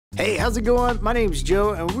Hey, how's it going? My name's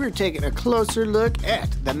Joe, and we're taking a closer look at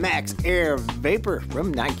the Max Air Vapor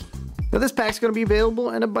from Nike. Now, this pack's going to be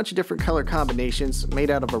available in a bunch of different color combinations,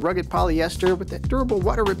 made out of a rugged polyester with that durable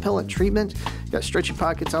water repellent treatment. You got stretchy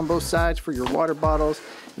pockets on both sides for your water bottles.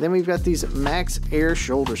 And then we've got these Max Air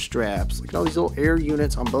shoulder straps. Look at all these little air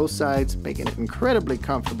units on both sides, making it incredibly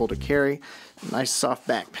comfortable to carry. Nice soft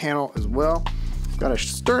back panel as well. Got a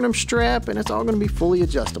sternum strap, and it's all going to be fully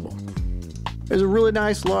adjustable. There's a really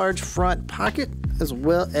nice large front pocket, as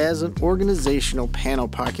well as an organizational panel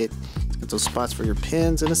pocket. It's got those spots for your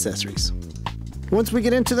pins and accessories. Once we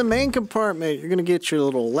get into the main compartment, you're going to get your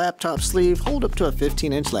little laptop sleeve, hold up to a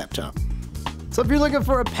 15-inch laptop. So if you're looking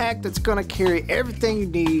for a pack that's going to carry everything you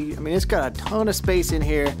need, I mean, it's got a ton of space in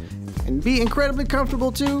here and be incredibly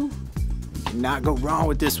comfortable too, you cannot go wrong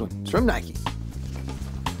with this one. It's from Nike.